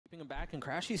Him back, and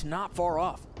Crashy's not far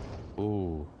off.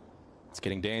 Ooh, it's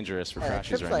getting dangerous for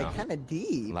Crashies right like now. Kind of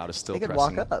deep. Loud is still they could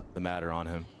pressing walk up. the matter on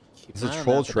him. Is it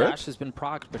troll trip? Crash has been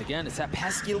procced, but again, it's that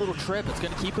pesky little trip. It's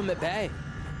going to keep him at bay.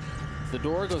 The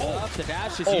door goes up, the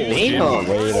dash is used.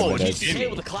 GG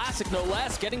with a classic, no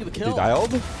less, getting the kill. He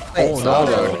dialed?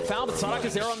 No. Found, but Sonic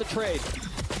is there on the trade.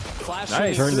 Flash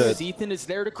nice. Ethan is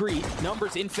there to greet.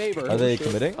 Numbers in favor. Are they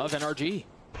committing? Of NRG.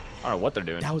 I don't know what they're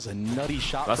doing. That was a nutty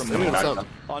shot That's from him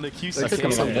on the QC.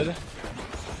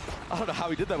 I don't know how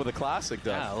he did that with a classic,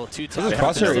 though. Yeah, a little too tough. This is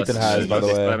crosshair Ethan has, by the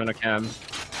way.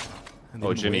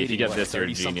 Oh, Jimmy, if you get this, you're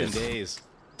a genius. Days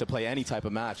to play any type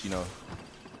of match, you know.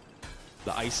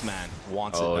 The Iceman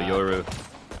wants it. Oh, Yoru.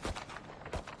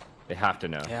 They have to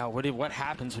know. Yeah, what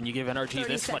happens when you give NRG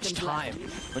this much time?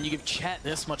 When you give Chet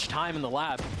this much time in the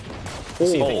lab?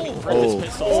 He's lost. They're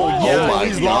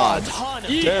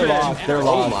lost. They're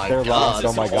lost.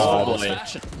 Oh my god.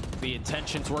 The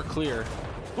intentions were clear.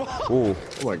 Ooh. Oh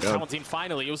my god. Taunting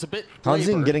finally. It was a bit.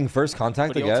 Taunting getting first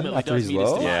contact again after he's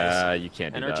low? Yeah, you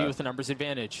can't do that. NRG with the numbers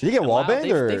advantage. Did he get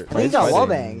wallbanged or? He got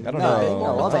wallbanged. I don't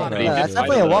know. That's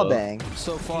definitely a wallbang.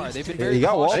 So far, they've been very He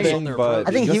got wallbanged, but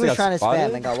I think he was trying to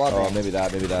spam and got wallbanged. Oh, maybe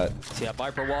that. So yeah,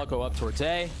 Viper wall go up towards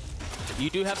A.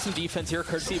 You do have some defense here,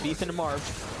 courtesy of Ethan and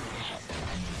Marv.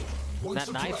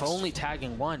 That knife only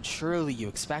tagging one. Surely you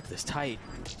expect this tight.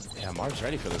 Yeah, Marv's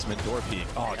ready for this mid-door peek.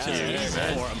 Oh,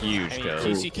 huge go.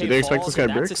 Did they expect this guy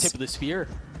to bricks? That's the tip of the spear.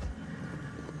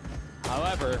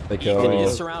 However, Ethan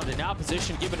is surrounded. Now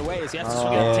position given away as he has to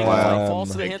swing out.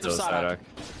 Falls to the hands of Tarik.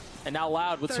 And now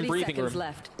Loud with some breathing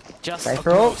room. Just a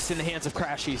ghost in the hands of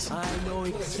Crashies. I know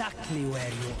exactly where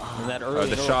you are. And that early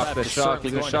the shock,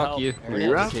 he's gonna shock you.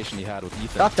 The application he had with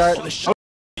Ethan. Shock dart.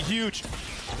 Huge.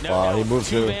 Wow, he moves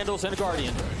two Vandals and a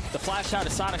Guardian. The flash out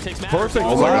of Sonic takes matters. Perfect.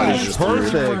 Oh my gosh,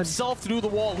 perfect. Himself through the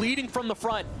wall, leading from the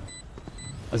front.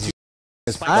 They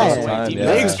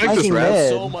expect this round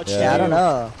so much. Yeah, I don't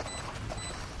know.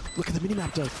 Look at the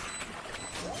minimap, Doug.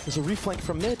 There's a reflank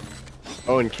from mid.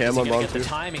 Oh, and Cam on long too. The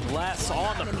timing less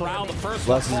on the prowl. The first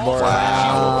less is more.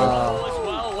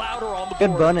 Wow. Louder on the board.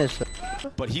 Good bonus.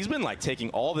 But he's been like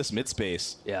taking all this mid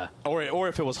space. Yeah. Or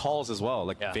if it was Halls as well,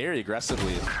 like very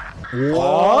aggressively.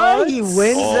 What? He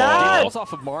wins that? Falls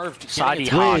off of Marv. Sadi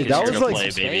Wait, that was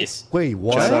like space. Wait,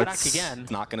 what? Again.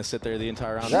 Not gonna sit there the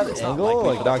entire round. That angle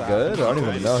like not good. I don't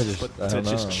even know.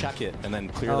 Just check it and then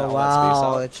clear that space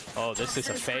out. Oh, this is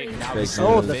a fake. Now it's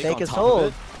sold. The fake is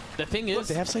sold. The thing is,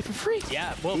 they have Sight for free.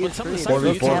 Yeah, well, when some of the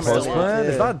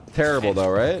it's not terrible though,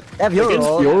 right? They have Euro.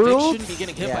 They shouldn't be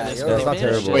getting hit by this, but it's not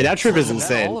terrible. Wait, that trip is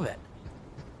insane.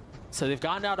 So they've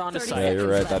gotten out onto site. Yeah, you're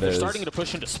right. That They're is. starting to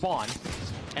push into spawn.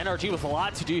 NRG with a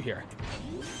lot to do here.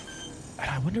 And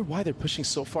I wonder why they're pushing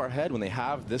so far ahead when they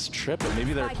have this trip, or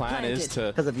maybe their plan is to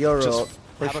because of Euro.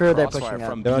 For sure, they're pushing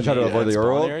up. They want to try to avoid the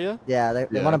Euro area. Yeah,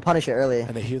 they want to punish it early.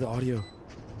 And they hear the audio.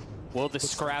 Will the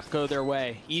scrap go their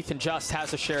way? Ethan just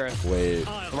has a sheriff. Wait.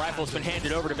 The rifle's been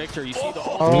handed over to Victor. You see the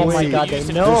whole Oh my god, they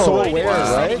know. They're so aware,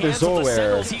 right? They're so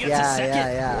aware.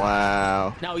 Yeah.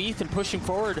 Wow. Now Ethan pushing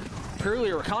forward, purely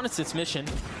a reconnaissance mission.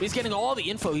 He's getting all the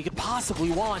info he could possibly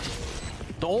want.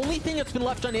 The only thing that's been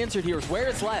left unanswered here is where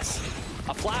is Les?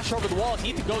 A flash over the wall.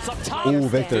 Ethan goes up top. Ooh,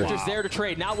 Victor. Victor's there to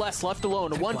trade. Now Les left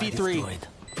alone. A 1v3.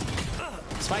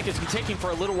 Spike has been taking for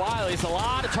a little while. He has a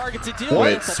lot of targets to deal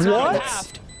with. That's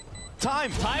what?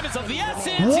 Time is of the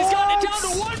essence. What? He's got it down to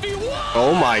 1v1.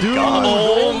 Oh my god.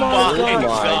 Oh my god. The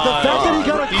fact that he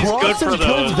got a cross and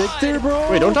kills Victor,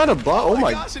 bro. Wait, don't die to butt. Oh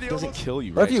my. It doesn't kill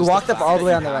you, right? What if you walked up all the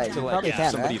way on the right? You probably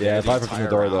can, right? Yeah, if I from the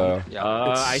door though.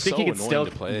 I think he can still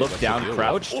look down,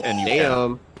 crouch, and you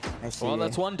damn. Well,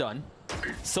 that's one done.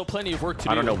 Still plenty of work to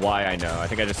do. I don't know why I know. I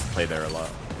think I just play there a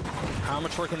lot. How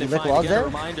much work can they find? Again, a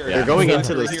reminder. They're going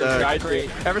into the stack.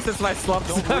 Ever since my slump,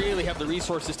 don't really have the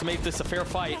resources to make this a fair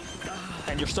fight.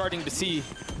 And you're starting to see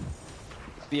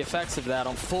the effects of that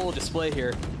on full display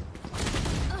here.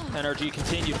 NRG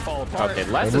continue to fall apart. Okay,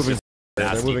 Les is just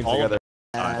they're moving together.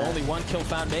 Only one kill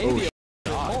found, maybe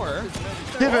more.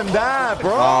 Give him that,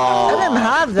 bro. Let him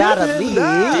have that at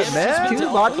least. Man.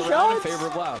 2 body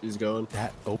shots. He's going.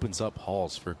 That opens up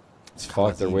Halls for.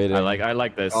 Fuck, they're waiting. I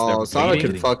like this. Oh, Sonic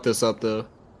could fuck this up though.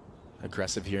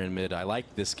 Aggressive here in mid. I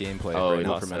like this gameplay right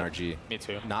now from NRG. Me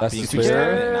too. Not That's being too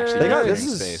scared and actually this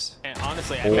is space. And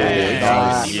honestly,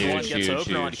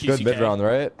 Good mid round,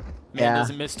 right? Man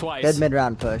doesn't miss twice. Good mid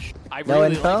round push. I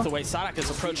really like the way Sonic has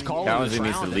approached calling this round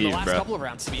needs to leave, in the last bro. couple of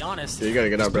rounds, to be honest. Yeah, you gotta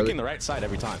get out, brother. Picking the right side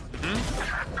every time.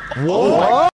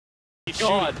 Whoa!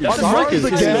 God, Sonic is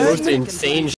the most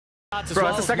insane Bro,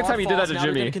 that's the second time you did that to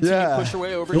Jimmy. Yeah. Push your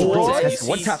way over What?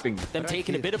 One tapping. Them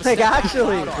taking a bit of a Like, step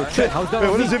actually. back. How's that on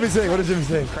me? What is Jimmy saying? What is Jimmy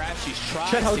saying?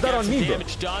 Chet, how's that on me, bro?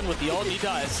 Damage done with the ult he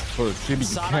does. Bro, Jimmy,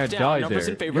 you can't die numbers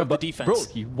there. in favor of the defense.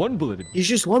 Bro, he one-bulleted. He's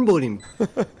just one bulleting.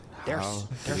 They're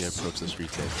Maybe approach this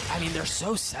retake. I mean, they're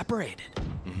so separated.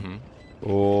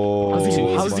 Oh.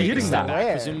 How's he hitting that?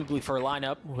 Where? Presumably for a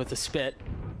lineup with a spit.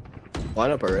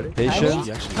 Line up already.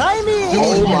 Patience. Timing!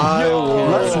 Oh my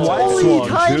Let's lord. white Holy swan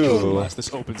timing. too.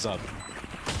 This opens up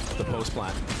the post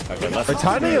plant. Like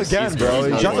timing again,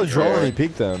 bro. He shot the drone and he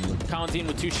peeked them. Valentine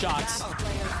with 2 shots.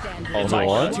 Oh my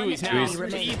what? god. He's now.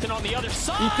 Ethan on the other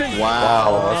side.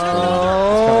 Wow.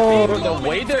 The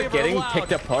way they're getting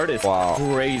picked apart is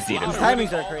crazy to me.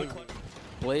 Timings are crazy.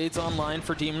 Blades online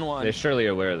for Demon 1. They're surely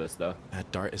aware of this, though.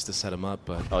 That dart is to set him up,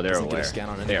 but Oh, they're doesn't get aware. a scan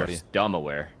on They are anybody. dumb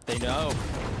aware. They know.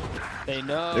 They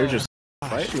know. They're just Yeah.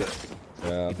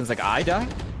 Ethan's like, I die?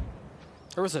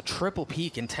 There was a triple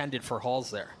peak intended for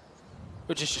Halls there,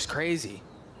 which is just crazy.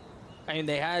 I mean,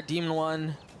 they had Demon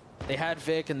 1, they had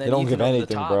Vic, and then They don't Ethan give over the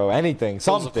anything, top. bro. Anything. It was a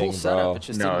full Something, setup, bro. it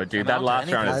just No, didn't dude, come that out to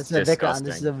last round anything. is This is a Vic round.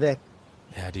 This is a Vic.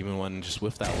 Yeah, Demon 1 just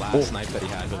whiffed that last snipe that he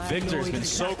had. But Victor's been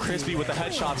so crispy with the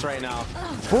headshots right now.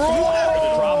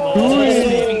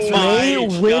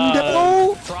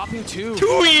 Window? Dropping 2.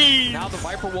 Now the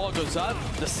Viper wall goes up.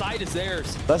 The side is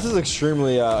theirs. This is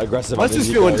extremely aggressive. Let's on just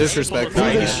these feeling ecos. disrespectful.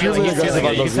 He's extremely aggressive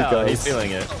on those He's ecos.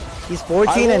 feeling it. He's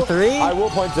 14 and 3. I will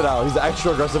point it out. He's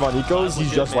extra aggressive on ecos.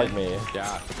 He's just like me.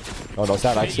 Yeah. Oh no,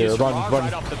 Savax here. Run, Right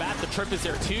run. off the bat, the trip is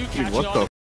there too. Dude, what the?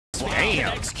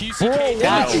 Damn. XQCK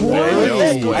That's down. way. No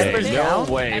way, Viper's no down.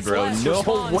 way, bro. As No last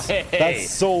response. way. That's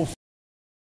so.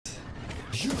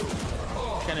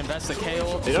 Can invest the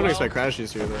KO. They don't expect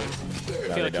crashes here though.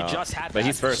 I feel like you just had But that.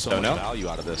 he's first, So though, much no? value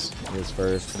out of this. His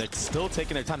first. And they're still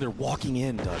taking their time. They're walking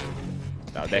in, Doug.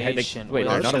 No, they had Patient wait,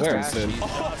 with they're not the aware. strategy.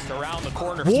 Just around the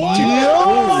corner.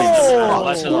 Oh,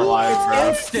 that's just alive,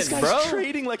 bro. This guy's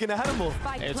trading like an animal.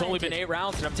 It's only been 8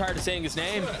 rounds, and I'm tired of saying his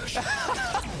name.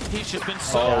 He's just been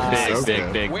so. Oh,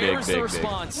 big. Where's the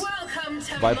response?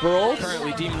 Viper ult?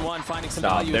 Currently, Demon 1 finding some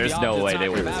Stop, value. there's with the no optics, way not they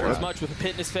gonna would matter work. as much with a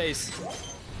pit in his face.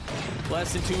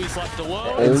 Less than 2 weeks left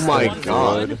alone. Oh my 1 for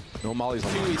god. 1. No mollies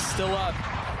on 2 weeks still up.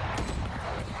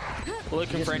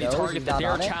 Looking for any knows target. he's The not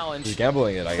dare on it? challenge. He's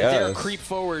gambling it, I The dare guess. creep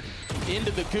forward into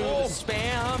the goo. The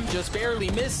spam just barely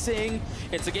missing.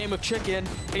 It's a game of chicken.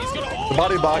 He's gonna. The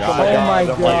body block. Oh Oh my my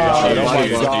god. god. Oh my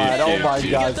Dude, god. Oh dude, my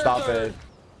dude. god. Stop it.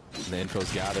 And the info's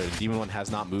gathered. Demon 1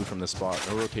 has not moved from the spot.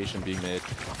 No rotation being made.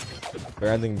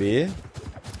 They're ending B.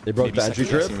 They broke Maybe the entry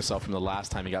second-guessing trip. himself from the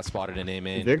last time he got spotted in A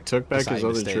main. Vic took back Deciding his to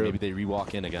other stay. trip. Maybe they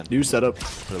re-walk in again. New setup.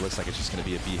 But it looks like it's just going to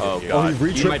be a B hit Oh, here. God. Oh, he He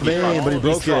might re-tripped be main, fucked. but he He's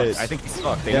broke fucked. it. I think he's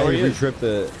fucked. They Yeah, know he he is. re-tripped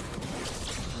it.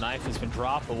 Knife has been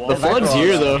dropped. The wall. The flood's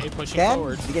here though. Pushing Ken,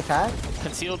 forward. did you get tagged?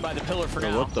 Concealed by the pillar for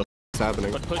now. What the f is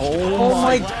happening? But pushed Oh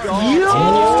my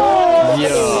god.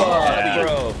 god.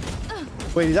 Bro.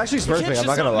 Wait, he's actually smurfing. I'm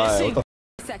not gonna lie. What the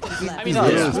I mean, No,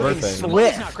 He's yeah. really smurfing.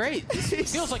 Swift. He's not great. It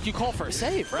feels like you call for a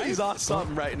save, right? He's on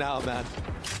something right now, man.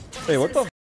 Wait, what the f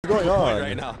is going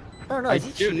Right on? now. I don't know. Is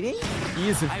he cheating? He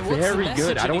is Hey, what's the very message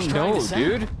good. I that he's don't trying to know,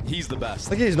 send? dude. He's the best.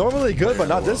 Like he's normally good, but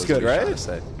not this good, right?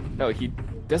 No, he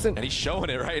doesn't. And he's showing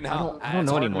it right now. I don't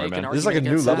know anymore, man. This is like a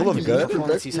new level of good?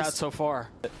 Performance he's had so far.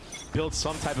 Build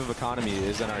some type of economy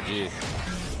is NRG.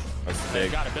 That's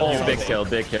big. Gotta build Oh, something. big kill,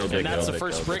 big kill, big And kill. that's the big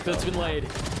first kill, brick big that's kill. been laid.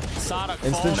 Sadak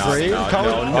Instant falls. trade? no, Colin?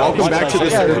 no, no. Welcome back to the Yeah,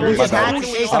 server. we just My had bad. to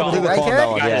say I'm something, gonna right, call Tarik? that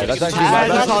one. Yeah, that's actually I my had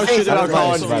bad. to say Shit out something.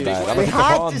 calling That's my me. bad. I'm We actually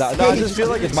had calling to that. No, I say just feel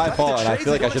like it's my fault, and I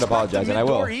feel like I should apologize, and I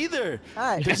will. Either.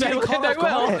 Alright. They Call will. off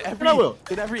guard And I will.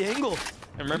 in every angle.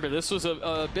 And remember, this was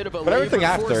a bit of a But everything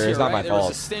labor after force is here, not my right? There was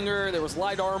fault. a stinger, there was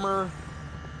light armor,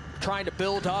 trying to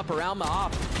build up around the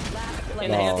op. In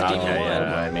the No. hands of Okay, Demon 1.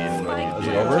 yeah, I mean, Is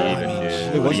it over?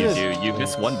 What do wasn't you it- do? You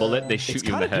miss one bullet, they shoot It's you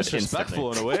in kind the of head disrespectful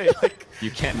instantly. in a way. Like,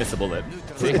 You can't miss a bullet.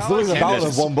 It's literally the battle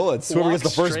of one bullet. Whoever gets the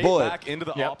first straight bullet. back into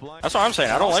the op line. That's what I'm saying.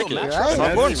 I don't like it. match Right?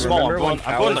 I'm going small. I'm going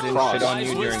the cross. Shit on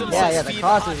you during Yeah, the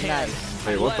cross is nice.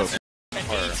 Wait, what the f?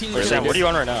 Sam, what are you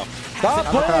on right now? Stop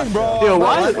playing, bro. Yo,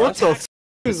 what the f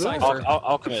is that?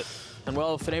 I'll commit. And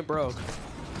well, if it ain't broke,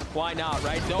 why not,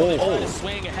 right? Don't try to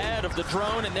swing ahead of the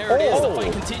drone, and there it is. The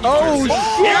fight continues.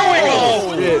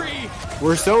 Oh, Shit.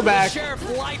 We're so The back.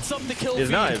 sheriff lights up the kill His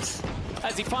feed knives.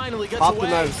 as he finally gets Pop the away.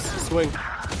 knives. Swing.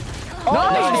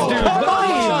 Nice, dude.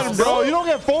 Nice, bro. You don't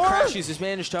get 4? Crashies has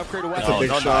managed to upgrade a weapon. No, big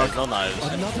no shot. knives, no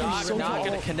knives. Not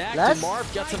going to connect, Let's- and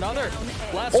Marv gets another.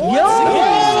 Last Yo!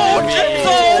 one.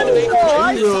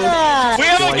 We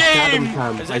have a game!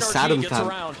 I sat him gets time.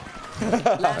 around.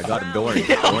 I got him going.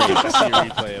 See a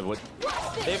replay of what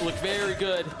They've looked very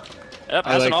good. Yep,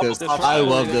 I that's an like awful this. spot. I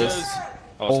love It this. goes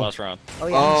Oh, it's last round. Oh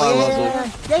yeah. Oh, I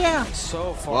love yeah.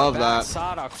 So far Love back,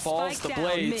 that. Sadok falls to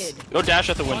Blades. Go dash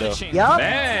at the window. Punishing. Yup.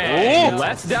 Man, Ooh.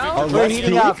 let's down. Oh, We're let's heating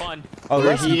do- up. Fun. Oh, We're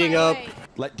let's heating up.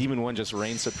 Let Demon 1 just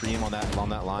reign supreme on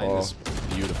that line Oh. is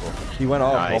beautiful. He went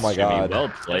off. Nice, Oh my Jimmy. god. Well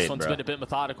This played, one's bro. been a bit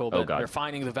methodical, Oh, but God. they're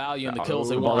finding the value in the kills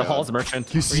they Ball want. the halls merchant.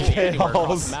 QCK Anywhere across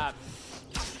halls. the map.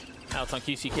 Now it's on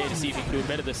QCK to see if he can do a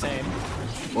bit of the same.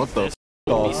 What the?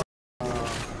 Oh,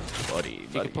 Buddy,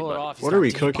 If he can pull it off, he's What not are we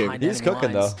deep cooking? behind He's enemy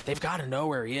cooking, lines. though. They've got to know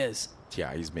where he is.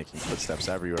 Yeah, he's making footsteps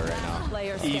everywhere right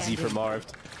now. Easy for Marv.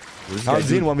 I've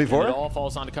seen one And it before. all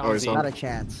falls onto Oh, he's Kamzi. Not a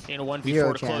chance. In a 1v4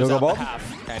 Zero to chance. close Go out ball? the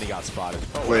half. And he got spotted.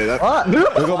 Wait, that. What? You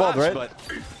go bald, right? But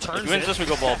If Turns he wins it. this, we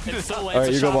go ball. And still lands Alright,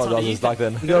 the you go shots bald, on Dawson's Ethan. locked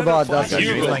in. You go ball, Dustin.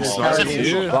 You go Like, ball.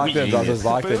 starting- Locked in, Dawson's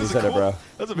locked in. You said it, bro.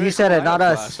 You said it, not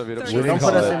us. I mean, I'm We sure didn't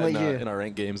we'll call see it. that With you. in our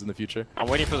ranked games in the future. I'm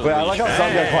waiting for the Wait, I like how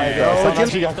Sam got quiet though. Sam Jim-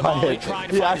 actually got quiet. Trying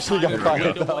to He find actually the got time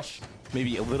quiet to though. push.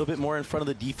 Maybe a little bit more in front of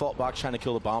the default box trying to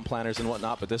kill the bomb planners and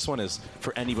whatnot, but this one is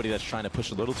for anybody that's trying to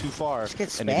push a little too far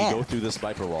get and maybe spammed. go through this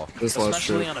Viper wall. This last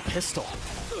Especially trip. on a pistol.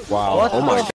 Wow. What Oh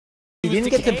my. the? He didn't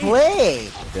get to play.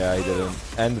 Yeah, he didn't.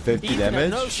 And 50 Ethan had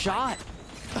damage. no shot.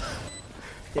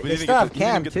 But They you still have didn't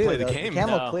Cam get to too. play the though. game.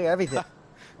 Cam will No. clear everything.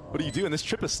 What do you do? And this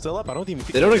trip is still up. I don't even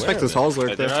think They don't he's expect aware this of it. halls They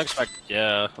lurk there. don't expect.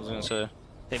 Yeah, I was gonna say.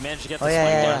 They managed to get Oh, this yeah,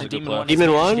 fight yeah, down yeah. to Demon Good 1. Demon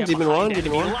He's one, managed to get Demon behind one, Demon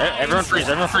enemy one. lines. Everyone freeze,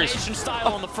 everyone freeze. Assassination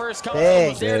style on the first couple. Big.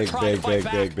 Was there Big, trying to big, fight big,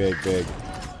 back, big, big, big.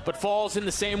 but falls in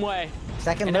the same way.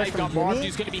 Second And now lurk you've from got Marv, Jimmy.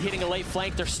 who's going to be hitting a late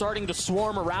flank. They're starting to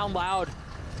swarm around loud.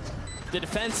 The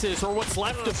defenses, or what's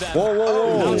left of them. Whoa,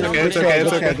 whoa, whoa. It's okay, it's Good okay, trade,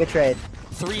 it's good trade, okay. good trade.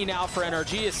 3 now for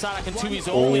NRG as Sadok and Tui's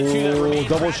only 2 that remain.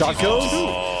 double shot kills?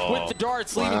 With the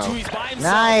darts, leaving Wow. Tui's by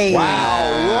himself. Nice.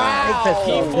 Wow. Big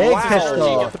He pistol. falls Big to NRG,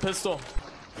 pistol. get the pistol.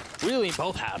 Really in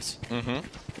both halves.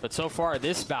 But so far,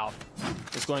 this bout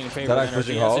is going in favor Sadok of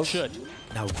pushing NRG, as it halls? should.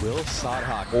 Now will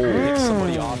Sadhawk pick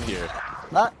somebody off here?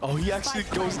 What? Oh, he actually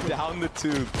goes down the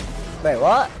tube. Wait,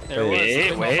 what? There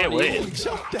it was. Wait. He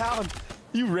jumped down.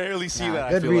 You rarely see that. I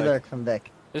Good feel like. relurk from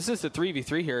Vic. This is the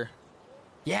 3v3 here.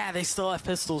 Yeah, they still have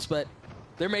pistols, but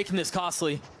they're making this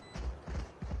costly.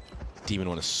 Demon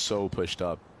 1 is so pushed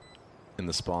up in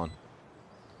the spawn.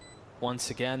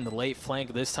 Once again, the late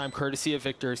flank, this time courtesy of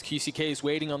Victor, as QCK is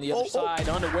waiting on the other side,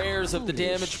 unawares of the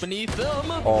damage beneath them.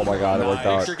 Oh my god, it worked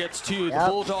out. Victor gets 2, the Yep.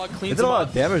 Bulldog It cleans did a him lot up.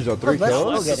 of damage though. 3 Let's kills. go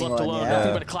Less is getting left one, alone, yeah.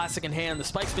 nothing but a classic in hand. The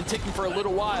spike's been ticking for a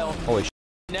little while. Holy sh.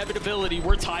 Inevitability,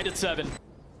 we're tied at 7.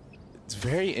 It's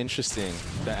very interesting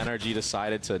that NRG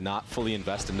decided to not fully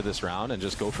invest into this round and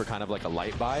just go for kind of like a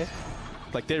light buy.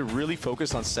 Like they're really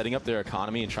focused on setting up their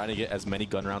economy and trying to get as many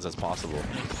gun rounds as possible.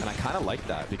 And I kind of like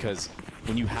that because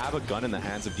when you have a gun in the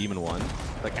hands of Demon 1,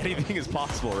 like anything is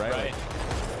possible, right? Right.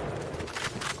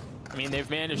 I mean, they've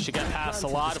managed to get past a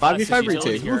lot of 5v5 utility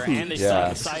retake. here, Woohoo. and they Yeah, still have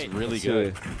the This sight. is really Let's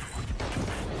good. see.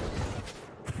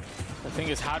 The thing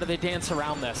is, how do they dance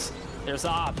around this? There's the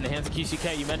op in the hands of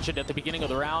QCK. You mentioned at the beginning of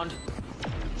the round.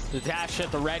 The dash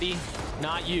at the ready,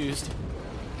 not used.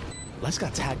 Les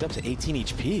got tagged up to 18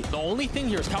 HP. The only thing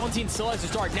here is Kalantine still has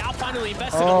his dart. Now finally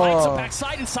invested in lights up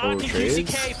backside, and Sadok and trades.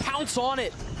 QCK pounce on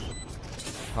it.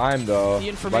 Time though. The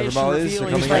information Viper mollies are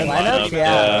revealing- coming in. Lineup?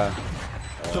 Yeah.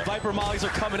 The Viper mollies are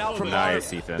coming out from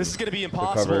Nice, Marv. Ethan. This is going to be Good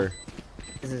impossible. cover.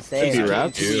 This is Should be safe.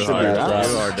 wrapped. Too Should be hard. wrapped.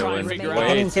 You are Trying to doing figure way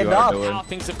Getting too tipped hard up. doing. how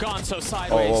things have gone so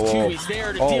sideways. whoa, whoa. Tui's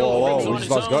there to Oh, deal whoa, things whoa, on we his just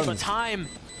lost own, but guns. time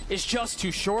is just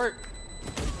too short.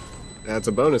 That's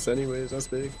a bonus anyways. That's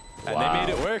big. And Wow. they made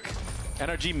it work.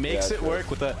 NRG makes Yeah, it work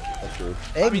with a That's true.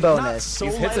 Big not bonus. so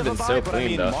These hits light have of been a so vibe, but I clean,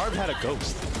 mean, though. Marv had a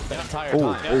ghost the entire Oh,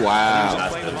 time. oh, wow. He was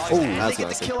just playing the volleys, Oh, and that's they get the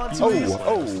massive. kill on Oh, Tui's.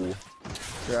 oh.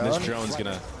 And this Drone. drone's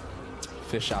gonna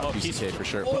fish out Oh, QCK he's- for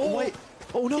sure. Oh, wait.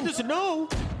 Oh no. He doesn't know.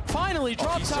 Finally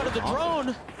drops out of the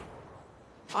drone.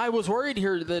 I was worried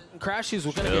here that Crashies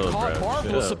was going to get Chill, caught. bro, Marv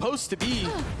was chill. supposed to be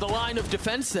the line of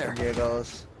defense there. Here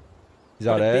goes. He's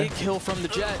out But a there. big kill from the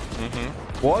Jet.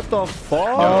 What the fuck?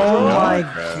 Oh my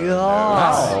Wow.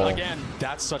 god. Again,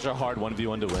 That's such a hard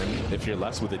 1v1 to win if you're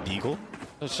left with a deagle.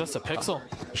 it's just a pixel.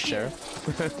 Sheriff.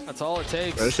 That's all it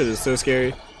takes. That shit is so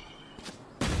scary.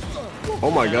 Oh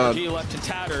my god. NRG left in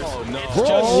tatters. Oh no. It's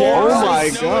just Oh Sheriff. my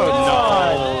No,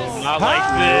 god. No, not like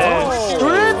this.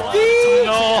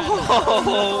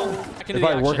 No. Back They're into the probably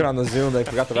action. working on the zoom. They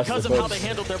forgot the rest Because of of the how they folks.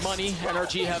 handled their money,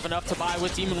 NRG have enough to buy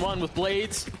with Demon 1 with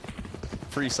Blades.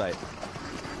 Free sight.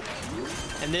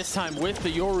 And this time with the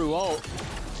Yoru ult.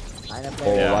 Lineup Oh,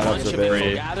 there. Yeah, lineups Bunch are of big.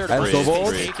 people gathered. And Blades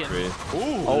Sobol? is taken.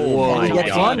 Oh And he my gets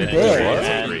god. one It's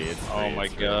big. great. Oh my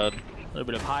god. A little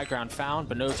bit of high ground found,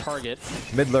 but no target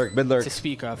Mid lurk, mid lurk. to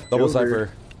speak of. Double Joker.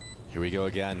 cipher. Here we go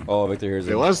again. Oh, Victor here's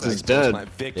it. West is dead.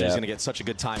 Victor's gonna get such a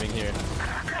good timing here.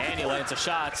 And he lands the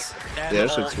shots. And Yeah,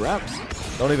 shit's wraps.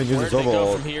 Don't even use where the do they go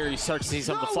Sobol. from here? You start to see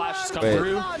some of the flashes come Wait,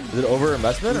 through. is it over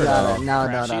investment or No,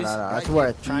 no? no. It's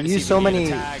worth. Trying You to see use so if we can many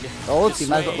tag. ults. You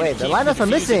might as well. Wait, the lineups are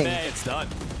missing. It's done.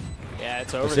 Yeah,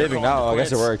 it's over. They're They're saving calling now. I guess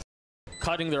it quits. worked.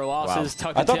 Cutting their losses.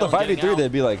 I thought the 5v3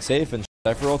 they'd be like safe and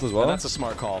Cypher ult as well. And that's a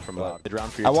smart call from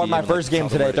mid-round for your I won team, my and, first game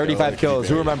tell them today, where to go. 35 kills.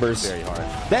 Who remembers? Very hard.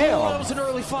 That Damn! was an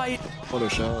early fight. What a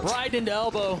shot. Right into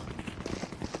elbow.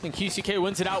 And QCK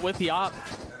wins it out with the op.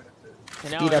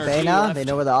 And now Speed up NRG A now. left They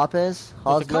know where the op is. with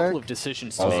a couple Hallsberg. of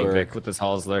decisions to Halls make. lurk. Vic with his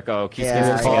halls lurk. Oh, QCK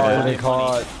Yeah, will yeah. get They it.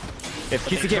 caught. If They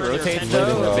QCK turn their rotates attention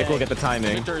though, to Vic will get the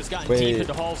timing. Victor has gotten Wait, deep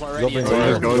into Halls already. Go And for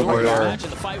it. Go for it. match,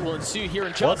 and the fight will ensue here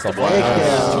in just a the moment.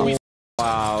 fuck? Tui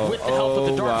Wow. with the help of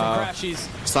the dart wow. from Crashies.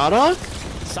 Sadak?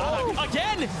 Sadak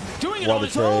again doing it What on a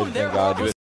his own. trade, There thank God.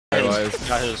 was-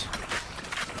 Got his.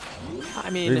 I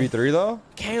mean, 3v3 though?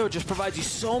 KO just provides you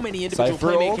so many individual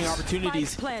Cypher playmaking ults?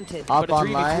 opportunities. Planted. But Op a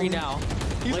 3v3 online. now.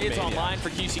 Plays online for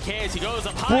QCK as he goes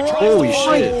up Bro, high. tries holy to shit.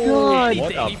 find God. anything.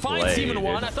 What a He finds play, Demon dude.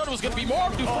 1. I thought it was going to be more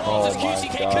of Dufals Oh as my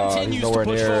QCK God, he's continues to nowhere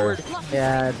push near. forward.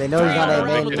 Yeah, they know he's not Around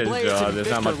aiming. with the Did his blades, job. and There's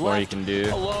not Victor much more he left can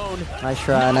do. Alone. Nice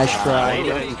try. Nice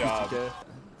try.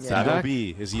 Sado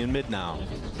B, is he in mid now?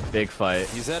 Big fight.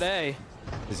 He's at A.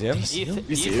 Is he him?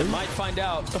 Ethan might find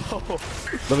out.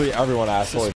 Literally everyone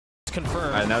asked. Holy Confirmed.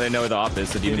 Alright, now they know where the op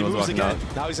is. The He demon was moves walking again.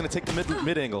 out. Now he's gonna take the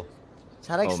mid angle.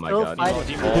 Sadek's Oh my still God.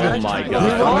 fighting. Oh my God.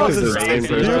 Everyone What knows is it's this the game same for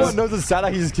person. Everyone knows it's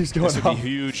Sadak. He just keeps going This would be up.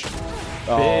 huge.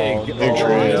 Big. Big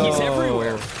trade. He's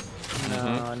everywhere.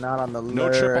 No, not on the No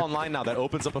lurk. trip online now. That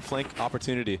opens up a flank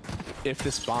opportunity if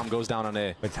this bomb goes down on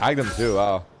A. They tagged him too.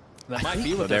 Wow. That might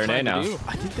be what they're they're in trying A to now. do.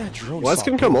 I think that drone West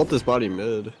can come ult this body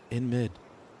mid. in mid.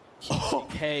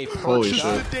 Okay, Holy perched shit.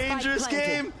 up. Dangerous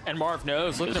game. And Marv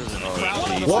knows. Look at him.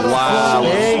 Crowd. What Wow. a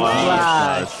big Wow.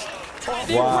 flash.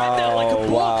 They read that like a book.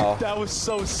 Wow. That was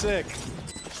so sick.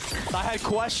 I had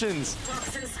questions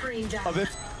of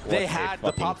if they What a had the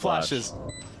fucking pop flash. flashes.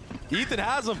 Ethan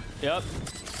has them, Yep.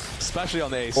 especially on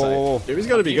the A side. Oh, Maybe he's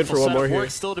got to be good for Beautiful one more setup. here. Work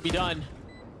still to be done.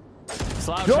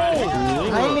 Slouch Go!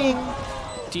 Timing.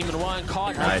 Demon 1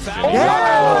 caught. Nice. Foul.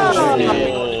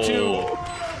 Yeah. 2,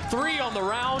 3 on the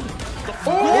round. The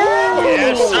 4.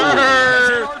 Yes,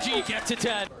 sir. NRG get to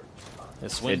 10.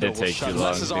 This It window did will take shut. too long.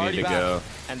 Less is We need already to back. go.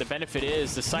 And the benefit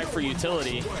is the Cypher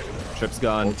utility Trip's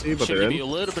gone. Ulti, but should they're give you a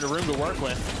in. little bit of room to work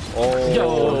with.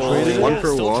 oh. Traded one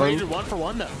for Still one. traded 1 for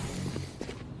 1 though.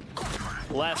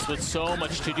 Les with so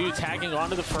much to do, tagging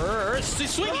onto the first,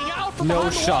 swinging out from No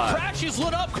behind the shot. wall. Crash is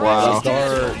lit up. Crash Wow. is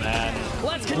dead. Man.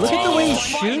 Let's Look at the way he's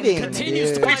continue. shooting, Continues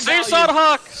to dude. find Save value.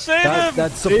 Sadhawk! Save him!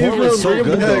 That support was so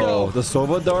good though. The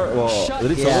Sova dart. Well, Shut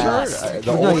did he your Sova ass. dart?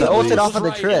 The No, ult he at ulted least. off of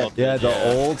the trip. Yeah, the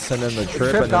ults and then the trip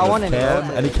trip and got then one the and he cam.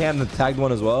 ulted. And he cam the tagged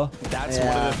one as well. That's one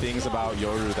Yeah. of the things about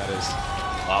Yoru that is.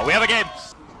 We have a game.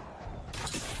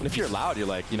 And if you're loud, you're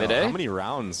like, you know, Mid-A? how many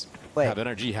rounds Wait. have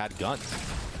NRG had guns?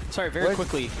 Sorry, very What?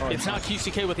 quickly. It's not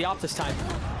QCK with the op this time.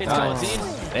 It's Nice.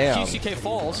 Galazine. Damn. QCK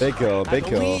falls. Big kill, big I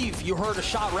kill. believe you heard a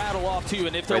shot rattle off too,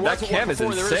 and if there Wait, that wasn't one cam is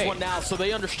before, there is insane. one now, so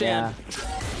they understand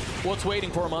what's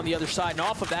waiting for him on the other side. And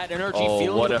off of that, NRG Oh,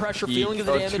 feeling what the a pressure, heat. feeling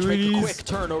the Oh, damage, make a trees. quick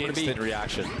turn over to B. Instant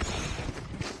reaction.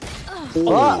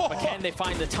 Oh. But can they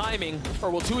find the timing,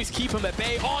 or will Tui's keep him at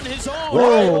bay on his own?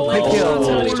 Whoa, big kill.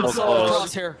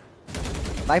 Crosshair.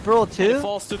 Viper ult It too.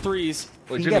 falls to 3s.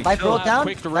 You can get Viper ult down.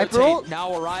 Quick to Viper rotate. ult.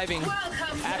 Now arriving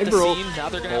at the Viper ult. scene. Now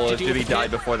they're gonna Oh, have to deal Jimmy with the died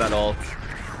pit. before that ult.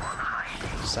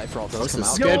 Cypher all does This come is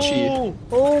out. sketchy.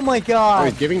 Oh my Oh, god.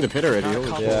 he's giving the pit already. Holy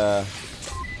shit. Yeah.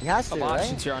 He has to, Of right?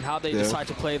 options here on how they Yeah. decide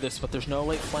to play this, but there's no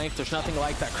late flank. There's nothing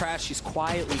like that. Crash, he's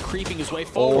quietly creeping his way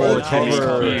forward.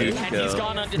 cover. And he's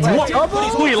gone undetected. but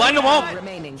he's Ooh, he lined them up.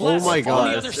 Remaining. Oh my on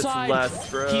god. the other It's side, less,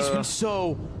 bro. he's been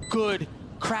so good.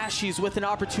 Crashies with an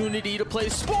opportunity to play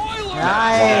spoiler.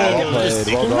 Nice. Well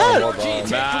played. Well done. Well NRG done. take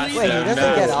the lead. Wait, he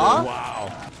doesn't get off?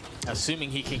 Wow.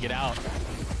 Assuming he can get out.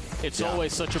 It's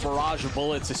always such a barrage of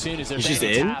bullets as soon as they're He's just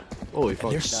banging in? tap. Holy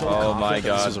fuck. They're so Oh my confident that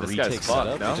God, this is a this guy's retake fucked,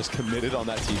 setup. no? They just committed on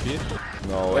that TP.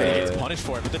 No He way. gets punished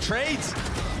for it, but the trades.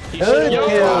 He Good should-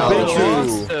 kill. Big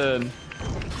Yo. true.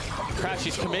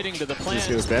 Crashies committing to the plan. He's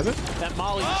gonna spam it? That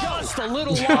Molly just a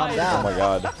little Calm wide. Oh down. my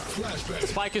god.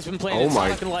 Spike has been playing Oh in my.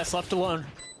 Sonic and less left alone.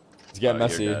 It's getting you're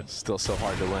messy. dead. Still so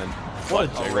hard to win.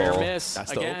 What a rare roll. miss.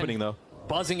 That's Again, the opening, though.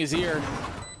 buzzing his ear.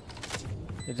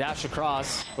 The dash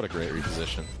across. What a great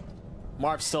reposition.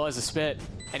 Marv still has a spit,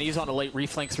 and he's on a late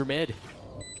reflank through mid.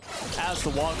 As the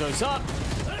wall goes up.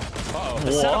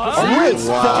 The setup is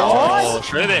set. Oh,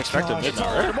 sure they expected mid It's now,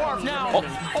 over right? to Marv now. A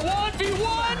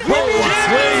 1v1. He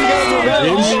got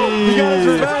his revenge. He got his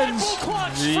revenge.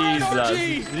 Clutch, right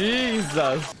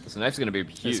Jesus. This knife's gonna be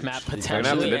huge. This map He's gonna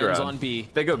have the potentially mid ends round. on B.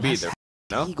 If they go B, they're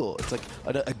no. Eagle. It's like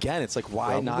again. It's like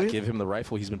why not give him the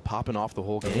rifle? He's been popping off the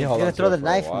whole game. He's gonna throw the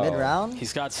knife mid-round.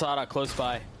 He's got Sada close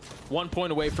by. 1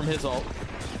 point away from his ult.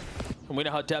 And we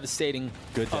know how devastating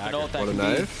Good of an ult that What a can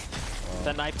be. knife.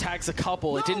 That knife tags a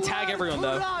couple. It didn't tag everyone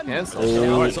though. Hands.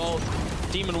 Now his ult.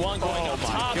 Demon 1 going up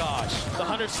top. gosh. The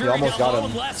Hunter's Fury almost down got low him.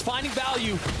 and less, finding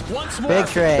value. Once more. Big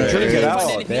trade. Couldn't get Find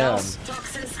out. anything Damn. else.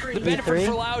 The benefit V3?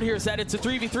 for Loud here is that it's a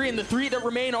 3v3, and the 3 that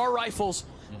remain are rifles.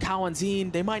 Cow and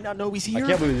Zine, they might not know he's here. I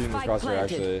can't believe he's in this crosshair,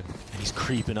 actually. And he's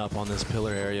creeping up on this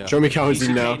pillar area. Show me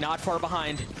Kawazi now. Not far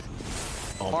behind.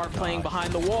 Are playing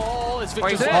behind the wall. Is Victor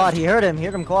he's in. Quad, he heard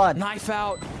him quad. Knife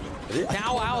out.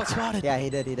 Now Alex spotted. Yeah, he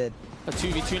did. A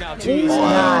 2v2 now.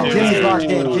 Nah, Jimmy's locked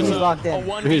in. A Jimmy's locked in.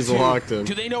 1v2. He's locked in.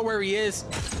 Do they know where he is?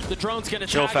 The drone's gonna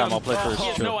Chill, tag fam, him. I'll play first. He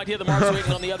has Chill. no idea the mark's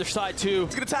waiting on the other side too.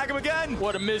 He's gonna tag him again.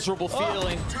 What a miserable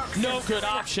feeling. No good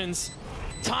options.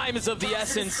 Time is of the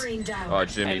essence. Oh,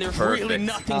 Jimmy, And there's perfect. really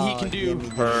nothing he can do.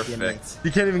 Perfect. You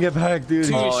can't even get back, dude.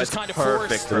 Two Oh, is it's just kind of perfect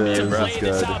forced for me, to bro. play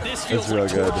this That's out. good. This feels That's real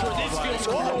like good. torture. This feels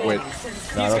cruel. Wait. Nah,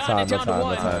 He's no got time, it no down to time, no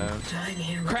one. time.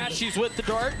 Crashies with the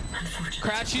dart.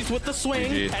 Crashies with the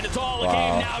swing. GG. And it's all a Wow.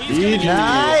 game now. He's gonna get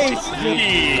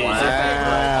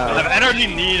Nice. The energy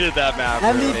needed that map. bro.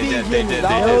 MVP They Jimmy. did.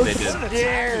 That They was did.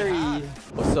 scary.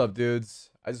 What's up, dudes?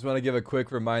 I just want to give a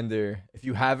quick reminder. If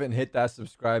you haven't hit that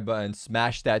subscribe button,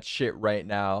 smash that shit right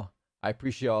now. I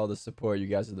appreciate all the support. You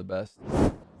guys are the best.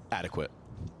 Adequate.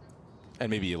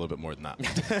 And maybe a little bit more than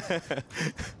that.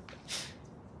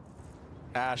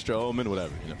 Astro, Omen,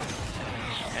 whatever. You know.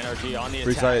 NRG on the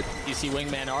Free attack. sight. You see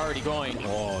Wingman already going.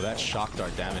 Oh, that shock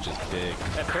dart damage is big.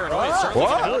 That paranoia is certainly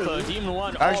What? gonna help Demon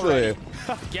 1 Actually, already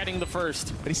getting the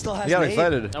first. But he still has he got nade.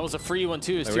 excited. That was a free one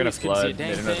too. They're gonna Stewies couldn't see a flood. dang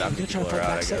They didn't know thing. that people were out,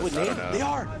 I guess. I don't know. They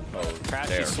are. Crash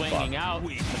They're is swinging fucked. out.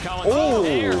 McCowan's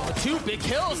there. 2 big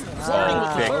kills. Flirting with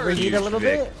the Vic, third. overheat a little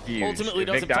bit. huge. Ultimately If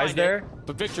Vic doesn't dies find there. it.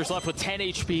 But Victor's left with 10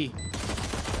 HP.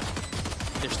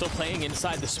 They're still playing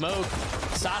inside the smoke.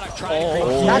 Sadak trying to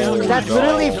creep. That's no.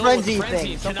 literally Kill with frenzy frenzy.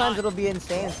 thing. Sometimes it'll be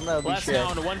insane, sometimes it'll be Last shit.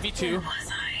 down to 1v2.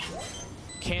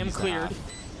 Cam cleared.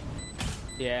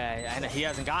 Yeah, and he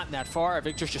hasn't gotten that far.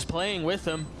 Victor's just playing with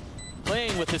him.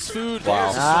 Playing with his food. Wow.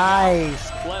 There's the swing.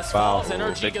 Nice. Bless Wow. falls.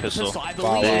 NRG Big get the pistol. pistol. I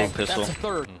Wow. believe Big that's pistol. a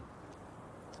third.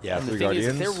 Yeah, And the 3 thing is,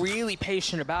 if Guardians. they're really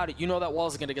patient about it, you know that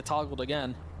wall's going to get toggled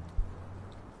again.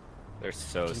 They're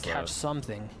so And slow. catch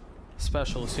something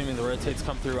special, assuming the rotates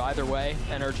come through either way.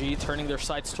 NRG turning their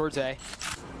sights towards A.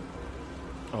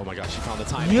 Oh my gosh, he found the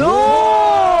time.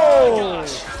 Yo!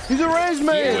 He's a raised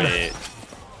man. Wait.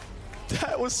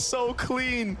 That was so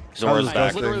clean. Zora's was back.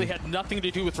 disgusting. Literally had nothing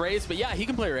to do with Raze, but yeah, he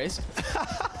can play Raze.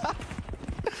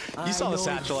 You saw the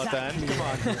satchel at the end. Come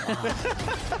on.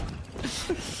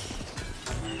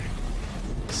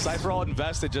 Cypher all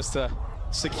invested just to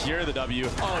secure the W.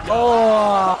 Oh no,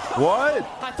 Oh! What?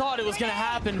 I thought it was going to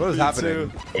happen. What is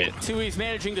happening? Wait. Tui's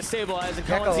managing to stabilize, and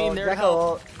Gecko, Cohen's there to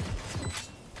help. Gecko.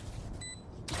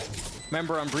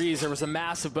 Remember on Breeze, there was a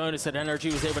massive bonus that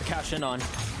NRG was able to cash in on.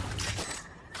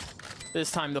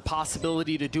 This time, the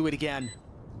possibility to do it again.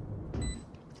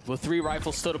 With 3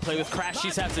 rifles still to play with,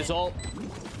 Crashies has his ult.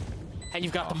 And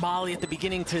you've got the Molly at the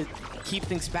beginning to keep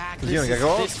things back. he gonna get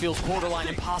gold? This feels borderline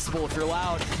impossible if you're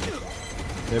Loud.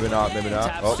 Maybe not, maybe not.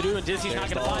 Taps Oh. to do, and Dizzy's not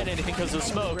going to find anything because of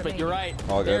smoke, but you're right.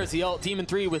 All good. There's the ult. Demon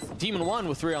 1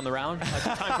 with 3 on the round.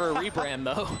 Time for a rebrand,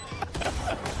 though.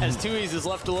 As Tui's is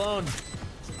left alone.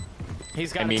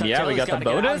 He's got I mean, yeah, we got the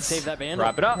bonus. Save that Vandal.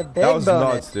 Wrap it up. The big That was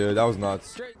bonus. nuts, dude. That was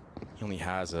nuts. Straight. He only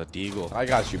has a deagle. I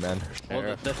got you, man.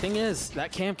 Well, the thing is,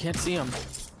 that Cam can't see him.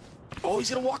 Oh, he's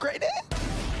gonna walk right in.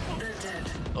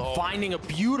 Finding a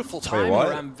beautiful time what?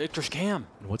 around Victor's Cam.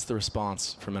 What's the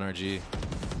response from NRG?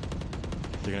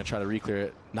 They're gonna try to re-clear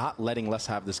it. Not letting Les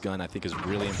have this gun, I think, is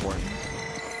really important.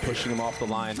 Pushing him off the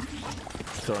line,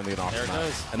 throwing it off There the it map.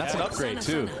 goes. And that's an upgrade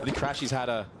too. I think Crashy's had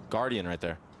a Guardian right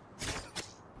there.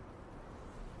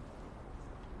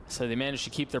 So they managed to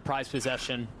keep their prize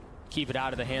possession, keep it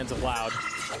out of the hands of Loud.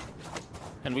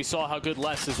 And we saw how good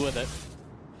Les is with it.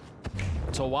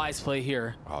 It's a wise play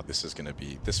here. Oh, this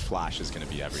flash is gonna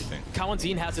be everything.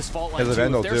 Cowanzine has his fault line Has a too.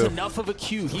 Vandal If there's too. enough of a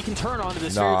queue, he can turn onto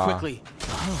this Nah. very quickly.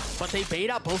 But they bait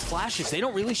out both flashes. They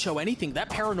don't really show anything. That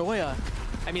paranoia,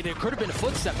 I mean, there could have been a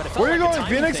footstep, but it felt Where are you like a going,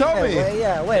 timing Phoenix? thing. Help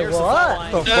me. Wait, There's the fault what?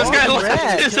 line. The This guy looks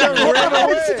Red.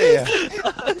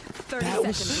 That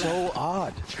was so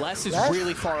odd. Les is Les?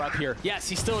 really far up here. Yes,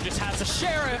 he still just has a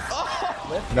sheriff.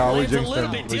 No, we Lands a jinxed little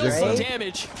him. bit, We deals jinxed some him.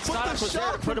 damage. Stock was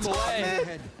there to put him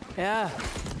away. Yeah.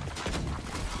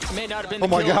 It may not have been Oh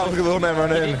the my kill, god, but look at the little man he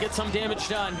running did in. get some damage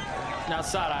done. Now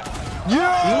Sadak.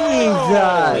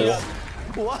 Jesus.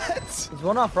 What? He's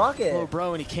one off rocket. Oh,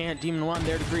 bro, and he can't. Demon 1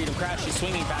 there to greet him. Crash, he's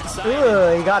swinging backside.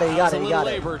 Ooh, he got it, he got That it, was he a got little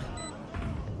it. labored.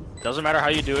 Doesn't matter how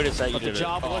you do it, it's that you But the did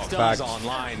job it. was He's done.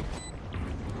 online.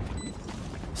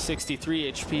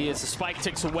 63 HP as the spike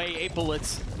ticks away. 8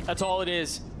 bullets. That's all it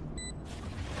is.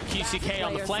 QCK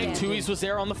on the flank. Tui's was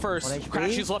there on the first. 1 HP.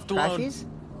 Crashy's left alone. Crashies?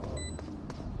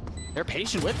 They're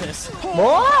patient with this. More?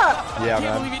 Yeah, Can't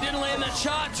man. believe he didn't land that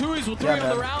shot. Tui's with 3 Yeah, of the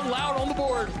man. round. Loud on the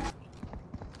board.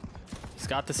 He's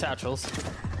got the satchels.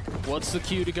 What's the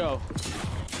cue to go?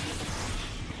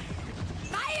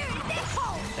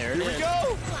 There it is. Here we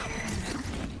go.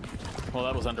 Well,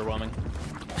 that was underwhelming.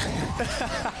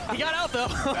 He got out though.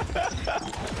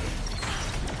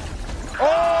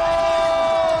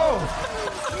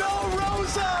 No,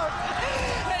 Rosa!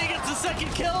 And he gets the second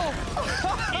kill.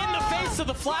 In the face of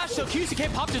the flash, so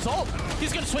QCK popped his ult.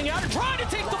 He's gonna swing out and try to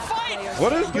take the fight.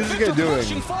 What is QCK doing?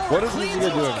 Pushing forward, What is cleans QCK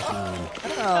it doing? up.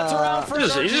 That's around for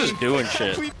He's NRG. just doing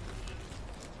shit.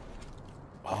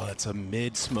 Oh, that's a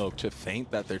mid smoke to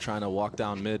feint that they're trying to walk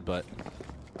down mid, but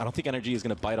I don't think NRG is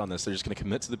going to bite on this. They're just going to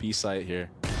commit to the B site here.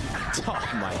 Oh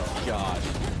my gosh.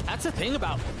 That's the thing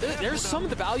about there's some of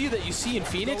the value that you see in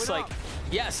Phoenix. Like,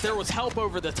 yes, there was help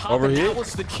over the top, Over and here? that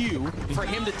was the cue for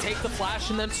him to take the flash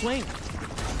and then swing.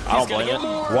 I don't He's gonna blame get it.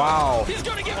 more. Wow. He's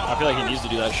gonna get I feel like he needs to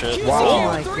do that shit. Wow. Oh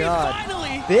my Three, god.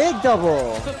 finally. Big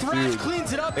double. The Thrash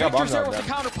cleans it up. They got Victor's bombs there on with the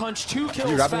them. counter punch. 2 kills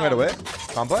You wrapping right found away?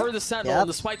 Complex? for the Sentinel. Yep.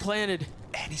 The spike planted.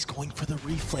 And he's going for the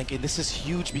reflank, and this is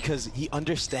huge because he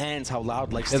understands how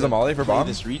Loud likes Is to a molly for play bomb?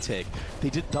 this retake. They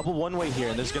did double one-way here,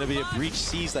 and there's going to be a breach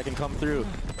seize that can come through.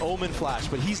 Omen flash,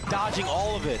 but he's dodging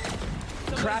all of it.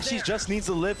 Crashies just needs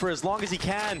to live for as long as he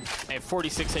can. At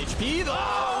 46 HP, though.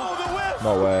 Oh, the whip!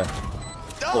 No way.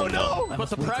 Oh, no! But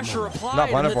the pressure applied. Not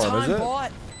and the planning for him, is time it?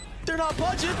 bought. They're not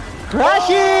budging.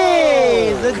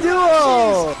 Crashies! The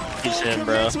duo! He's him,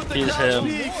 bro. Commits with the He's crouch him.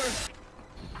 peek.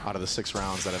 Out of the 6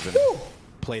 rounds that have been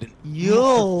played in.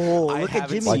 Yo, I look at haven't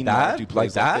Jimmy. seen Like that? Mark do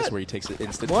plays Like this that? where he takes it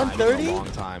instant time in 130? a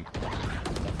long time.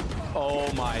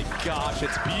 Oh my gosh,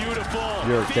 it's beautiful.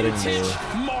 You're kidding me. Vintage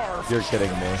Marv. You're kidding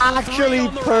me. Actually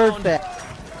perfect.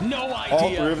 No All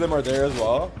idea. 3 of them are there as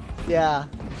well. Yeah,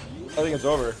 I think it's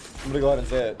over. I'm gonna go ahead and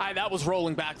say it. That was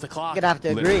rolling back the clock. I'm gonna have to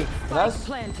agree.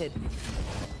 Planted.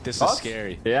 This is Thoughts?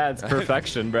 scary. Yeah, it's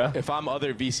perfection, bro. If I'm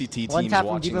other VCT One teams tap from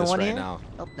watching Demon this 1 right here. now,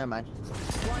 Oh, never mind.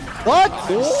 What?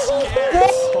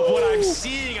 of what I'm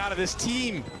seeing out of this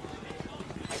team.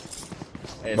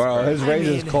 Bro, his raise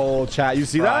is cold, chat. You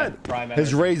see that?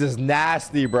 His raise is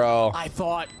nasty, bro. I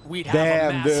thought we'd have Damn,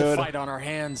 a massive dude. fight on our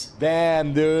hands.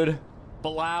 Damn, dude. But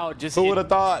Loud just... Who would have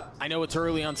thought? I know it's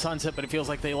early on Sunset, but it feels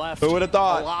like they left. Who would've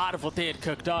thought? A lot of what they had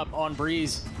cooked up on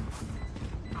Breeze.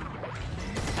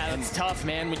 And it's tough,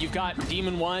 man, when you've got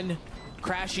Demon 1,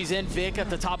 Crashy's in, Vic at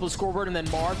the top of the scoreboard, and then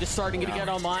Marv just starting to get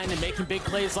online and making big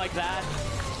plays like that.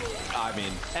 I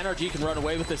mean, NRG can run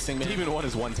away with this thing, man. Demon 1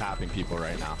 is one-tapping people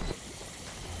right now.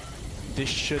 This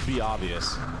should be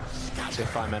obvious.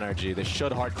 If I'm NRG, they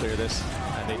should hard clear this,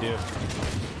 and they do.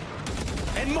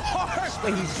 And Marv!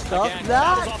 Wait, he stuffed Again,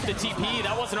 that was that? off the TP.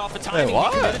 That wasn't off the timing.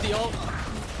 what? He committed the ult.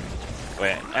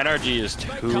 Wait, NRG is too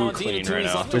Colin clean Zena, right Tui's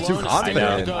now. left They're too alone. confident. It's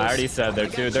I still know. I goes. already said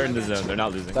they're in the zone. They're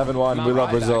not losing. 7-1. We love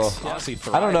Brazil. Honestly,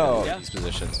 I don't know. in these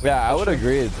positions. Yeah, I would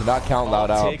agree to not count All Loud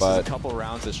it out, takes is a but couple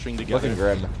rounds to string together. looking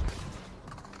grim.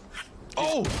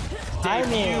 Oh!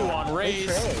 Debut on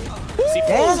Raze. See,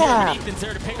 Yeah. Ethan's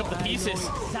there to pick up the pieces.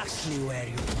 Exactly where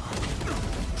you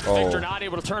Victor Oh, not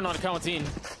able to turn on Kalantin.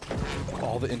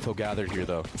 All the info gathered here,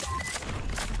 though.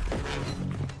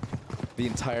 The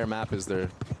entire map is their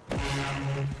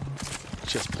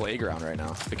just playground right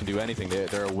now. They can do anything.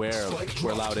 They're aware of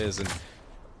where Loud is. And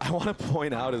I want to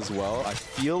point out as well, I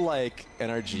feel like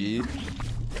NRG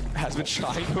has been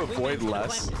trying to avoid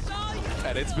less,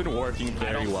 and it's been working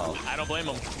very well. I don't blame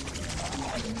him.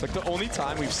 It's like the only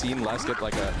time we've seen Les get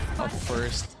like a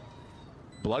first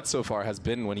blood so far has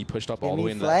been when he pushed up all the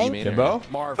way into that flank? B main area. Kimbo?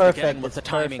 Marv Perfect. again with the It's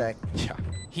timing. perfect. Yeah.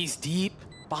 He's deep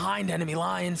behind enemy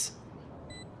lines.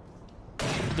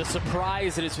 The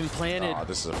surprise that has been planted. Oh,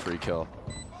 this is a free kill.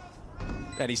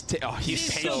 And he's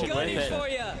He's so patient with patient.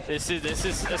 it. This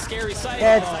is a scary sight.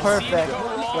 Yeah, it's I've seen it perfect. go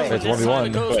wrong, Wait. but It's this time 1v1.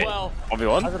 it goes Wait. well.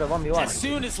 1v1? How's it a As 1v1?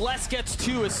 soon as Les gets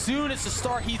 2, as soon as the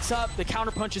start heats up, the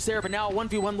counter punch is there, but now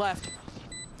 1v1 left.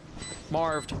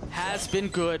 Marv has been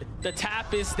good. The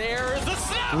tap is there. The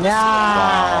snap!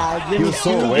 Nah, He Jimmy's was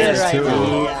so too aware, good right too.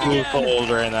 now. Too Yeah. cold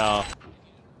right now.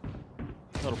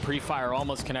 Little pre-fire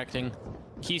almost connecting.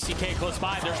 QCK close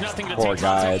by. There's nothing to Poor take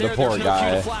guy, shots up the there. poor There's no cue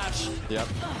guy. to flash. Yep.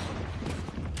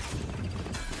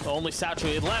 The only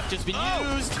saturated left has been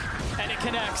used. And it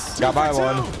connects. Got by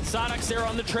one. Sonic's there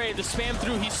on the trade. The spam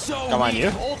through. He's so Come on, weak.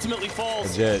 you. Ultimately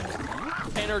falls. Legit.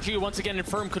 NRG once again in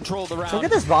firm control of the round. Look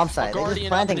at this bomb site. They just Guardian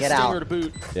plan to up and get a stinger out. to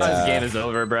boot. This game is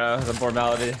over, bro. The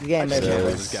formality. The game is Yeah,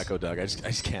 over. this Gecko Doug. I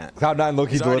just can't. Cloud9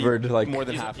 Loki He's already delivered like more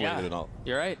than He's- halfway yeah. to an ult.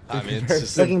 You're right. I mean, it's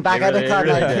just Looking back at the Cloud9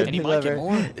 really didn't And he might get deliver.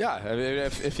 more. yeah. I mean,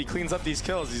 if he cleans up these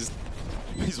kills,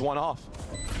 he's one off.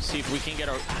 See if we can get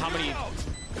how many.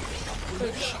 Do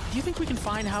you think we can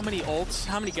find how many ults,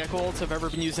 how many Gecko ults have ever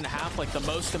been used in a half? Like the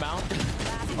most amount?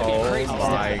 Oh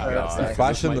my god.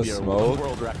 Flash in the Might be a smoke.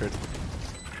 world record.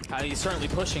 He's certainly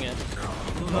pushing it.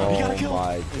 Oh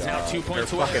my He's now god. 2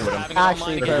 points away fucking from with him. having it Actually,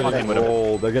 online they're again. fucking with him.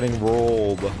 Rolled. They're getting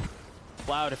rolled.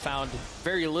 Cloud have found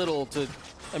very little to,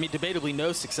 I mean, debatably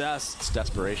no success. It's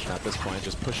desperation at this point,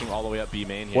 just pushing all the way up B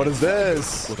main here. What is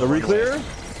this? With The a runway. re-clear?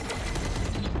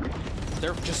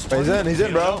 They're just He's in. He's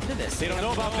in, bro. They don't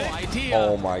know about this idea.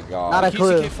 Oh my god. Not a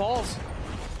clue. QCK falls.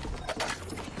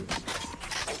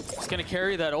 He's gonna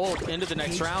carry that ult into the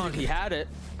next round. He had it.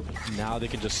 Now they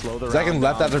can just slow the Second round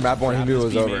left down, after map one, he grab knew it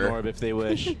this was B main over. orb if they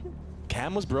wish.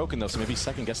 Cam was broken though, so maybe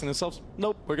second guessing themselves.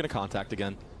 Nope, we're gonna contact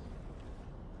again.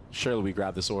 Surely we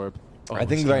grab this orb. Oh, I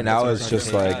think sorry, right now that's it's already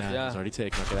just taken. like- Yeah. It's already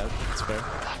taken. Okay, that's fair.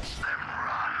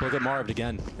 Look at Marved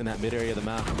again in that mid area of the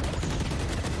map.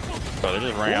 Bro, they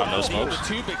just ran out no smokes. With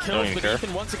 2 big Don't kills, even but care.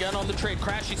 Ethan once again on the trade.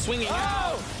 Crashy swinging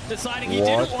out, deciding he What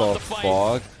didn't want the the fight.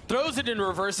 fuck? Throws it in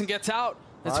reverse and gets out.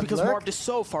 That's Odd because look. Marv is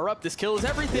so far up. This kill is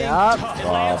everything. Yup. It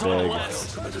lands on a big.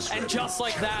 less. And just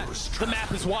like that, the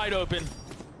map is wide open.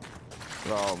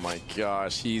 Oh my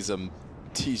gosh, he's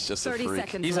just a 30 freak.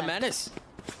 seconds He's a left. menace.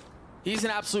 He's an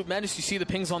absolute menace. You see the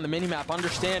pings on the minimap,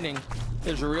 understanding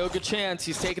there's a real good chance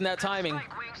he's taking that timing.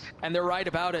 And they're right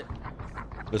about it.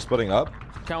 They're splitting up.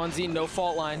 Kawanzin, no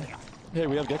fault line. Hey,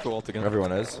 we have Gecko ult again.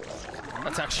 Everyone is.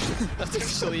 That's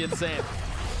actually insane.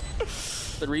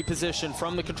 The reposition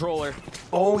from the controller.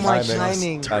 Oh my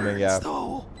timing. Timing, yeah.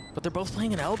 But they're both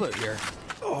playing an elbow here.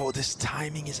 Oh, this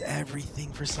timing is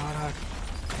everything for Sadak.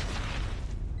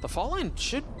 The fall line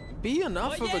should be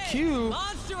enough of a cue.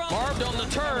 Barbed on the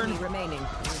turn. Remaining.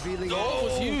 Goal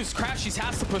was used. Crashies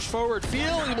has to push forward.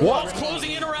 Feeling the walls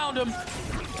closing in around him.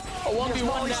 A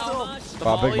 1v1 now.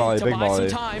 The Big molly, to big buy molly.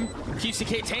 some time.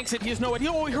 QCK tanks it. He has no idea.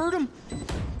 Oh, he heard him.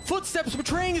 Footsteps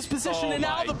betraying his position, and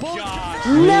now the bullet.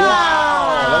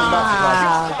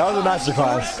 That was a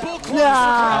masterclass.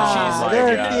 Nah,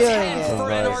 they're That feeling was it. For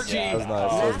nice. NRG. That was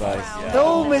nice. That was nice.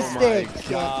 No mistake.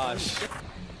 Gosh.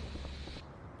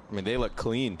 I mean, they look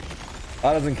clean.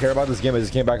 I doesn't care about this game. I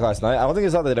just came back last night. I don't think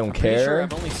it's not that they don't Pretty sure care.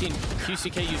 I've only seen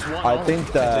QCK use one. I think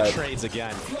The that trades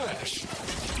again.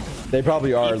 they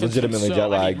probably are Ethan's legitimately so- jet I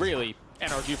mean, lagged. really,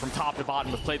 NRG from top to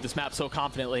bottom have played this map so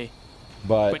confidently.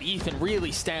 But But Ethan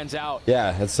really stands out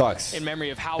yeah, it sucks. in memory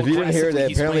of how If you didn't hear, aggressively they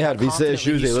he's apparently played, had how visa confidently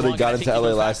issues. They he's literally swung. got And I into think it LA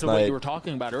goes back last to what night. you were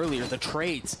talking about earlier, the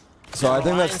trades. So I The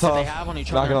think that's reliance that tough. They have on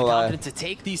each Not other gonna and the lie. confidence to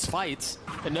take these fights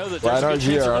and know that But there's a good NRG chance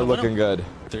they're are gonna win looking them. good.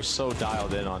 They're so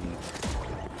dialed in on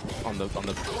the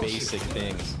basic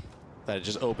things that it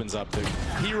just opens up the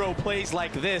hero plays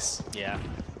like this. Yeah.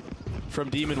 From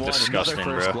Demon 1, Disgusting,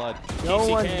 another first bro. blood. No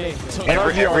one QCK makes took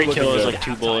Every kill is good. like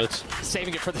 2 bullets.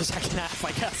 Saving it for the second half,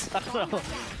 I guess. I don't know.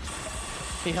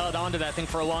 He held on to that thing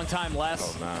for a long time.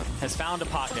 Les Oh, man. has found a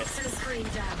pocket.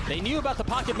 They knew about the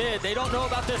pocket mid. They don't know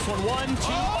about this one. 1, 2,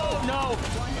 oh, no.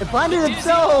 It blinded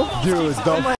himself. Dude,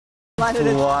 don't Blinded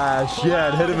himself. flash. Yeah,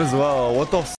 it hit him as well.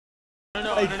 What the f?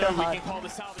 No, we can call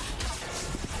this salvage.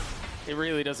 It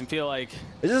really doesn't feel like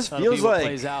It just that'll feels be what like,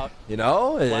 plays out. you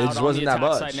know, it Loud just on wasn't the that attack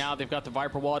much. side now. They've got the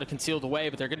Viper wall to conceal the way,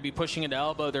 but they're going to be pushing into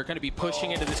elbow. They're going to be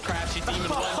pushing into this crashy Demon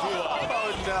 1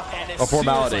 duo. And as A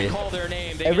formality. soon as I call their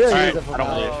name, they It get really to- is a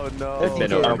formality. no.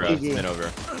 Been over, bro. GG. Been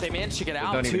over. They managed to get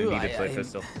out Don't too. even need to play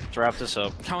pistol. Let's wrap this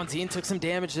up. Kawanzin took some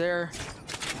damage there.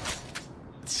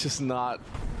 It's just not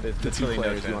the two really no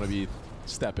players you chance. want to be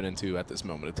stepping into at this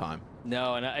moment of time.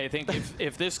 No, and I think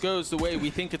if this goes the way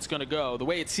we think it's going to go, the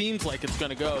way it seems like it's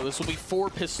going to go, this will be 4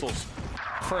 pistols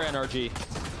for NRG.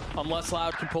 Unless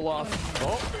Loud can pull off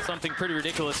something pretty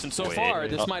ridiculous. And so far,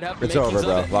 this might have the It's makings over,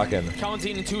 bro. of it. Lock in.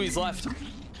 Kawanzin and Tui's left.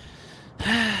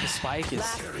 The spike is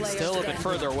still a bit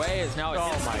further away. Is now.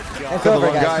 Oh my god! It's over,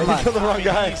 Wrong guys. guy. Come He on. killed the wrong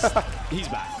guy. He's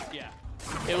back. Yeah.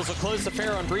 It was a close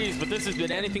affair on Breeze, but this has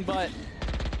been anything but.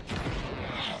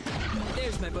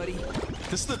 There's my buddy.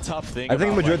 This is the tough thing. I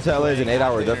think about, Madrid to LA is an playing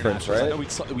 8-hour at the difference, internationals.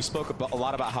 right? I know we spoke a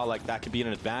lot about how like that could be an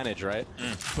advantage, right?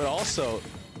 But also,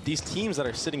 these teams that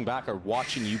are sitting back are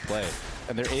watching you play,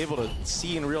 and they're able to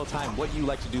see in real time what you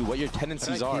like to do, what your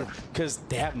tendencies are, because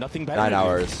they have nothing better. 9 to do.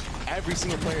 hours. Every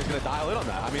single player is going to dial in on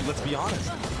that. I mean, let's be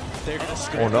honest. They're going to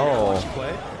scream. Oh, no. Watch you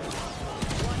play.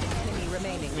 Enemy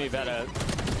remaining. We've had a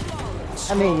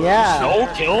I mean, yeah.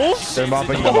 No kills? They're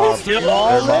bumping them up. They're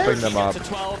bumping them up. To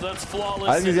 12, that's flawless.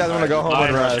 I think these guys want to go home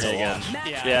and rest.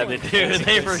 Yeah, they do.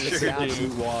 They for sure do.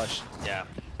 Absolute wash. Yeah.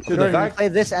 Dude, the Jordan, you fact play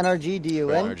this NRG, do you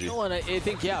win? NRG. Well, and I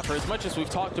think, yeah, for as much as we've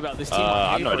talked about this team I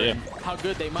on have no paper idea. and how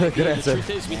good they might be, Good the answer. truth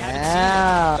is we haven't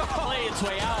Yeah. seen it play its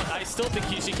way out. I still think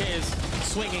QCK is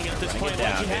swinging at this point.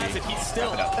 Like he has it, he's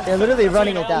still. They're literally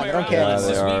running it down. They don't care. Yeah,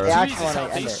 they are. They actually want to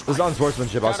end it. this is on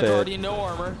sportsmanship, I'll say Guardian, it. no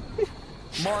armor.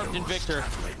 Marked and Victor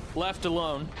left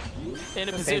alone in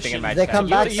a position. They come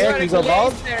back, Tarik, you go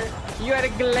bald. You had a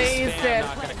glaze Spam there.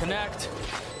 not gonna connect.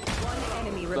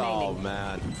 Enemy Oh remaining.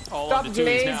 man. All Stop on to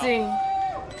twos now. glazing.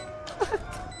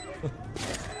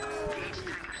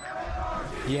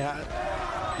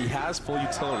 Yeah, he has full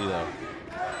utility though.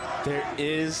 There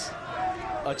is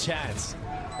a chance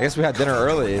I guess we had dinner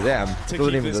early. Damn. to Still keep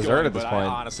didn't even this dessert going, at this but point. I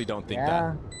honestly don't think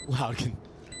Yeah. that Loud can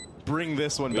bring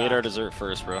this one We back. ate our dessert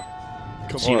first, bro.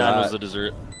 Come C9 on. was the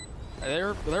dessert.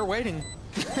 They're waiting.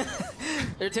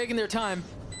 They're taking their time.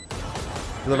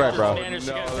 To the right, bro. Managed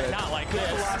to get it, not like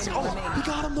this. Enemy remaining. He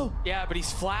got him though. Yeah, but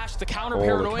he's flashed. The counter Oh, the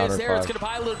paranoia is counter there. It's flash. going to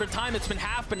buy a little bit of time. It's been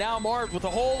half, but now Marv with a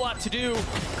whole lot to do.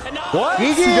 And now What?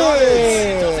 GG!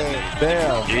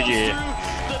 Damn. GG.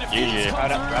 GG.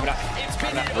 Wrap it up. It's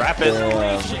been an Wrap it.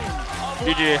 evaluation of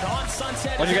GG. Blood on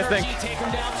Sunset What do you as guys think? NRG take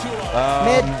him down to a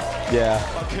Mid.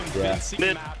 Yeah. A convincing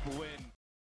Mid. map win.